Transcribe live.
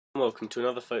and welcome to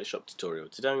another Photoshop tutorial.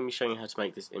 Today I'm going to be showing you how to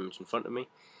make this image in front of me.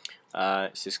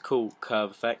 It's this cool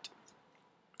curve effect.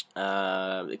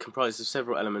 It comprises of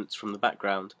several elements from the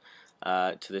background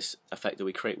to this effect that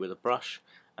we create with a brush,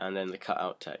 and then the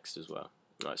cutout text as well.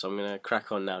 Right, so I'm going to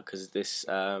crack on now because this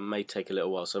may take a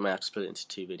little while, so I may have to split it into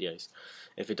two videos.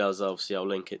 If it does, obviously I'll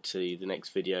link it to the next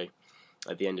video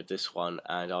at the end of this one,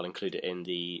 and I'll include it in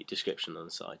the description on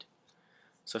the side.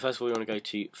 So first of all, we want to go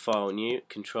to File, New,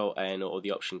 Control N or the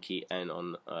Option key N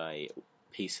on a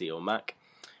PC or Mac,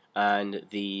 and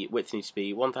the width needs to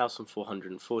be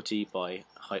 1440 by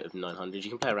height of 900. You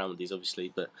can play around with these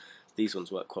obviously, but these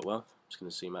ones work quite well. I'm just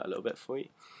going to zoom out a little bit for you.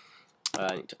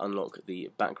 I need to unlock the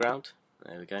background.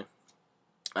 There we go.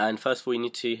 And first of all, you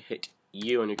need to hit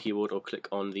U on your keyboard or click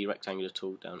on the rectangular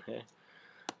tool down here,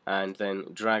 and then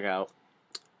drag out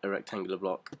a rectangular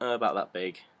block about that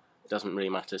big. It doesn't really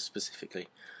matter specifically.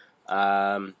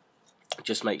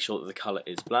 Just make sure that the colour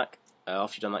is black.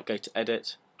 After you've done that, go to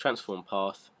Edit, Transform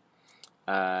Path,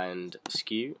 and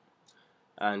Skew,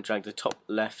 and drag the top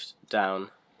left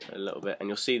down a little bit, and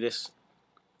you'll see this.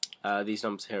 These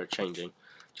numbers here are changing.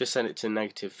 Just set it to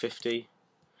 -50,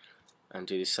 and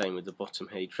do the same with the bottom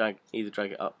here. Either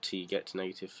drag it up till you get to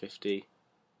 -50,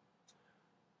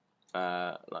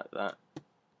 like that,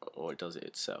 or it does it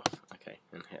itself. Okay,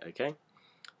 and hit OK.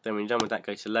 Then when you're done with that,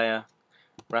 go to Layer,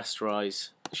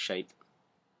 Rasterize, Shape,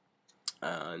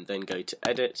 and then go to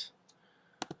Edit,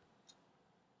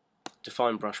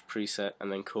 Define Brush Preset,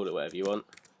 and then call it whatever you want.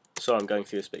 Sorry I'm going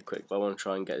through this a bit quick, but I want to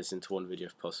try and get this into one video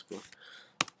if possible.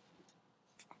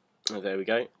 Oh, there we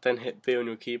go. Then hit B on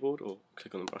your keyboard or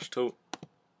click on the brush tool.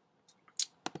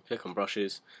 Click on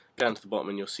Brushes, go down to the bottom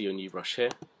and you'll see your new brush here.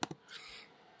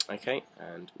 Okay,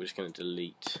 and we're just going to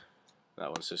delete that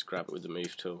one, so just grab it with the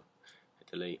Move tool.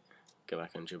 Delete, go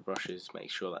back onto your brushes, make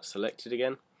sure that's selected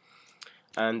again,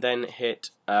 and then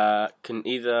hit can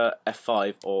either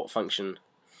F5 or function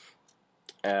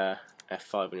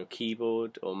F5 on your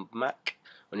keyboard or Mac,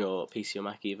 on your PC or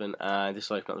Mac even, and this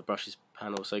will open up the brushes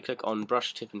panel. So click on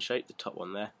Brush Tip and Shape, the top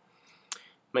one there.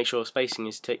 Make sure spacing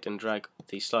is ticked and drag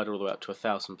the slider all the way up to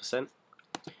 1000%.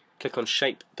 Click on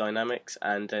Shape Dynamics,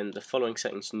 and then the following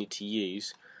settings you need to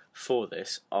use for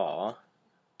this are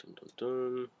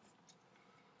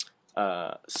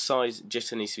size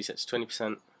jitter needs to be set to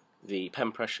 20%, the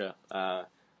pen pressure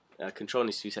control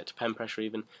needs to be set to pen pressure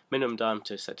even, minimum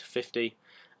diameter set to 50,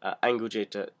 angle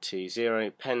jitter to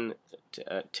 0, pen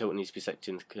tilt needs to be set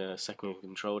to the second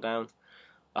control down,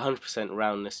 100%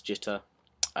 roundness jitter,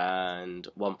 and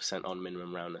 1% on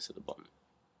minimum roundness at the bottom.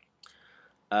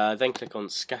 Then click on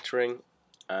scattering.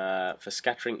 For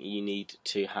scattering you need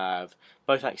to have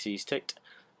both axes ticked,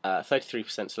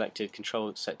 33% selected,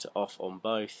 control set to off on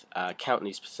both, count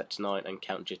needs to be set to 9 and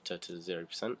count jitter to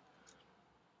 0%.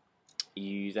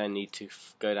 You then need to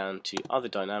go down to other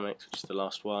dynamics, which is the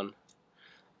last one,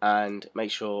 and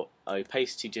make sure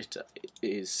opacity jitter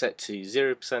is set to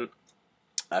 0%,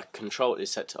 control is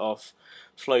set to off,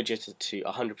 flow jitter to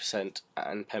 100%,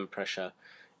 and pen pressure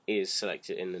is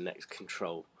selected in the next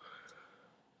control.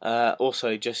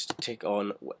 Also just tick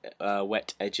on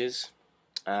wet edges,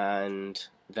 and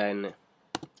then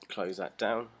close that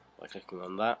down by clicking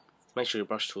on that. Make sure your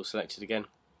brush tool is selected again,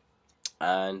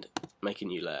 and make a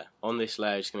new layer. On this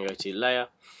layer, you're just going to go to Layer,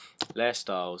 Layer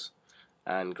Styles,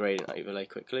 and Gradient Overlay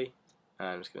quickly. And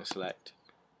I'm just going to select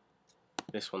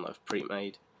this one that I've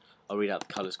pre-made. I'll read out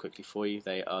the colours quickly for you.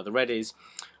 They are, the red is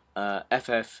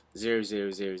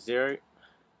FF0000,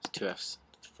 it's 2 Fs,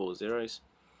 4 zeros.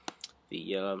 The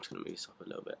yellow, I'm just going to move this up a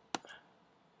little bit.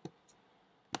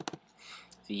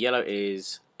 The yellow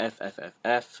is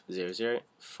FFFF00,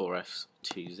 4 Fs,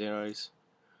 2 zeros.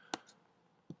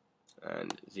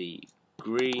 And the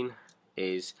green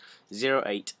is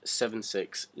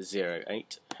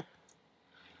 087608.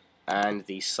 And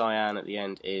the cyan at the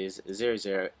end is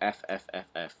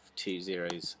 00FFFF, 2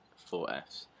 zeros, 4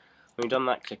 Fs. When you've done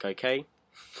that, click OK.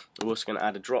 We're also going to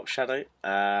add a drop shadow.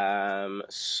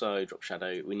 So drop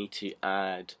shadow, we need to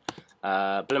add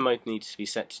blend mode needs to be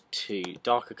set to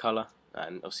darker colour,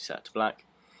 and obviously set to black.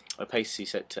 Opacity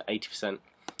set to 80%,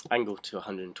 angle to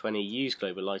 120, use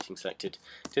global lighting selected,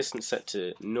 distance set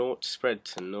to 0, spread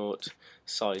to 0,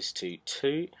 size to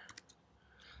 2.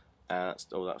 That's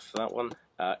all that for that one.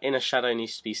 Inner shadow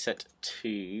needs to be set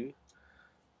to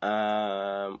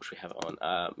which we have it on.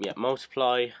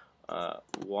 Multiply,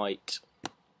 white.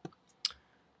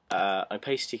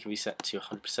 Opacity can be set to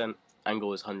 100%,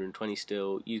 angle is 120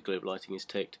 still, use global lighting is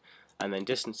ticked, and then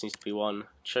distance needs to be 1,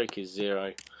 choke is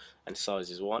 0, and size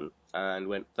is 1. And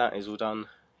when that is all done,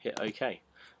 hit OK.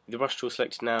 With the brush tool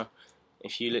selected now,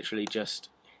 if you literally just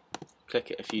click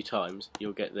it a few times,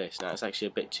 you'll get this. Now it's actually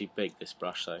a bit too big, this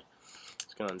brush, so I'm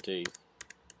just going to undo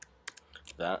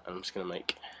that, and I'm just going to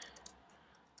make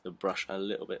the brush a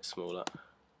little bit smaller.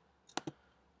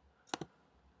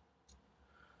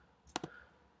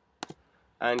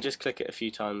 And just click it a few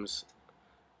times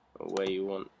where you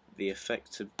want the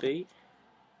effect to be.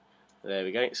 There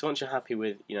we go. So once you're happy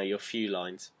with your few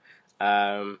lines,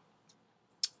 go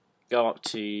up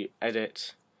to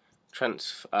Edit,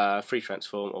 Free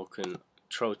Transform, or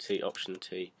Control T, Option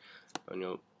T on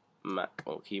your Mac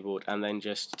or keyboard, and then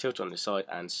just tilt it on the side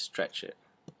and stretch it.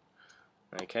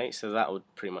 Okay, so that would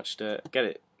pretty much do it. Get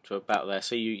it to about there.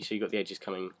 So you got the edges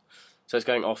coming, so it's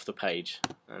going off the page,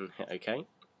 and hit OK.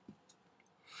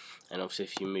 And obviously,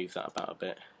 if you move that about a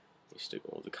bit, you still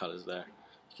got all the colours there.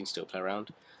 You can still play around.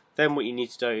 Then what you need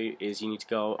to do is you need to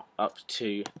go up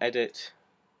to Edit,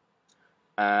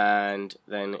 and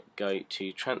then go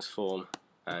to Transform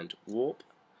and Warp,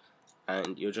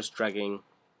 and you're just dragging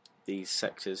these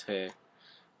sectors here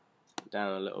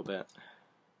down a little bit,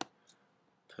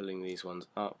 pulling these ones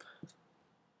up,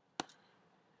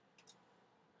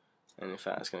 and in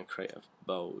fact that's going to create a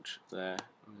bulge there.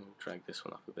 I'm going to drag this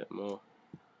one up a bit more.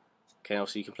 Okay,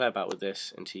 also you can play about with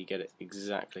this until you get it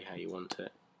exactly how you want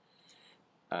it.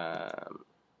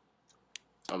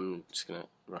 I'm just going to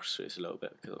rush through this a little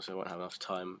bit because also I won't have enough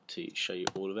time to show you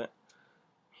all of it.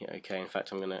 Hit OK. In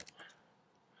fact, I'm going to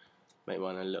make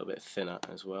mine a little bit thinner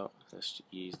as well. Let's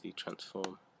use the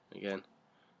transform again,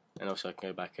 and also I can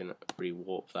go back and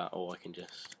re-warp that, or I can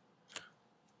just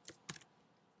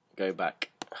go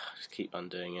back, just keep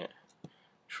undoing it,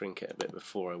 shrink it a bit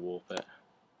before I warp it.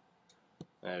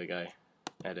 There we go.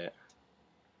 Edit,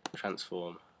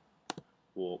 transform,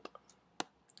 warp,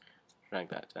 drag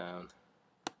that down,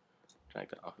 drag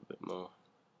that up a bit more.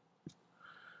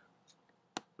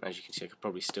 As you can see, I could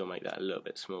probably still make that a little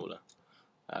bit smaller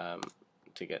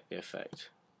to get the effect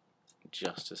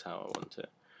just as how I want it.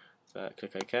 But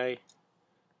click OK,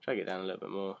 drag it down a little bit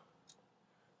more.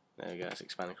 There we go, it's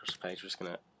expanding across the page. We're just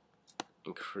going to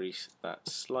increase that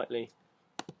slightly.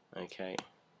 OK,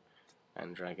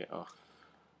 and drag it off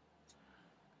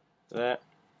there.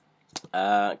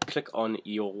 Click on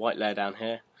your white layer down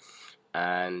here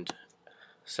and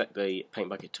select the paint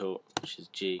bucket tool, which is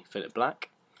G, fill it black.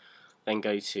 Then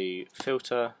go to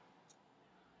Filter,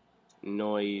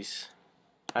 Noise,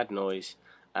 Add Noise,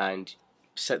 and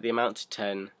set the amount to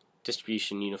 10,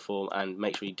 Distribution Uniform, and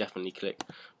make sure you definitely click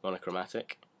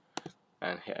Monochromatic,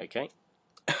 and hit OK.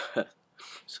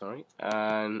 Sorry,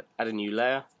 and add a new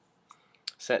layer.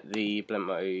 Set the blend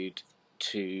mode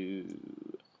to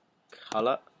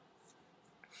Color.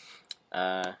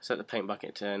 Set the paint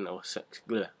bucket to 10, or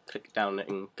click down it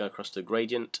and go across to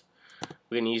Gradient.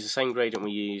 We're going to use the same gradient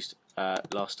we used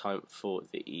last time for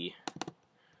the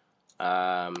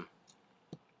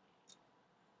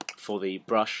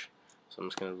brush, so I'm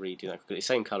just going to redo that. It's the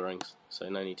same colourings, so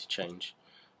no need to change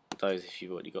those if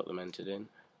you've already got them entered in.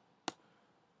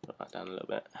 Put that down a little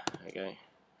bit. There we go. I'm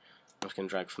just going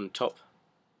to drag from the top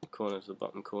corner to the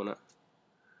bottom corner,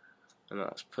 and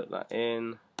let's put that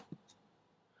in.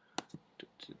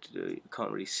 You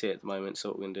can't really see it at the moment, so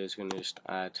what we're going to do is we're going to just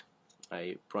add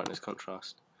a brightness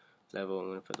contrast level. I'm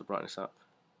going to put the brightness up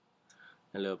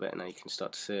a little bit, and now you can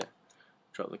start to see it.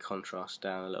 Drop the contrast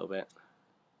down a little bit,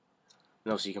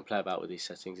 and obviously you can play about with these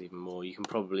settings even more. You can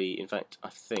probably, in fact, I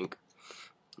think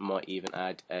might even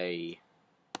add a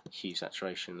hue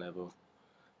saturation level.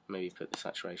 Maybe put the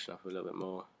saturation up a little bit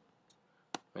more.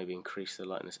 Maybe increase the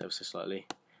lightness ever so slightly.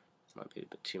 Might be a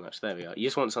bit too much. There we are. You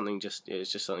just want something,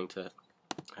 it's just something to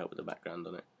help with the background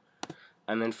on it.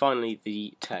 And then finally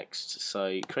the text.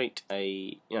 So create a,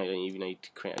 you don't even need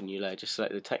to create a new layer. Just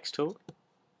select the text tool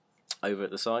over at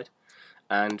the side.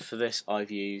 And for this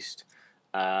I've used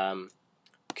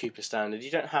Cooper Standard.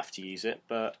 You don't have to use it,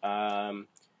 but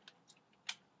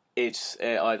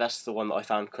that's the one that I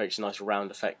found creates a nice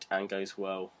round effect and goes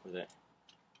well with it.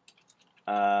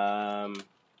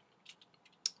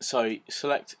 So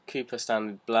select Cooper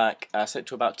Standard Black, set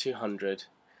to about 200,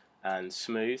 and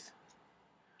smooth,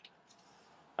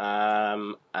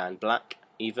 and black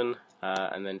even,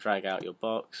 and then drag out your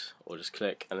box, or just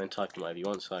click and then type in whatever you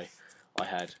want. So I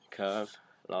had curve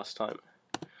last time,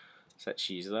 so let's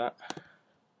use that.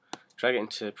 Drag it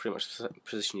into pretty much the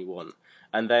position you want,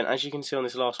 and then as you can see on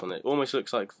this last one, it almost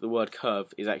looks like the word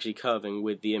curve is actually curving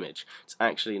with the image. It's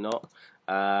actually not.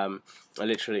 All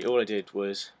I did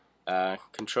was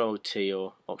Control T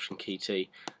or Option key T,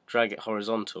 drag it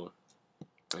horizontal.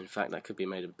 In fact, that could be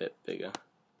made a bit bigger.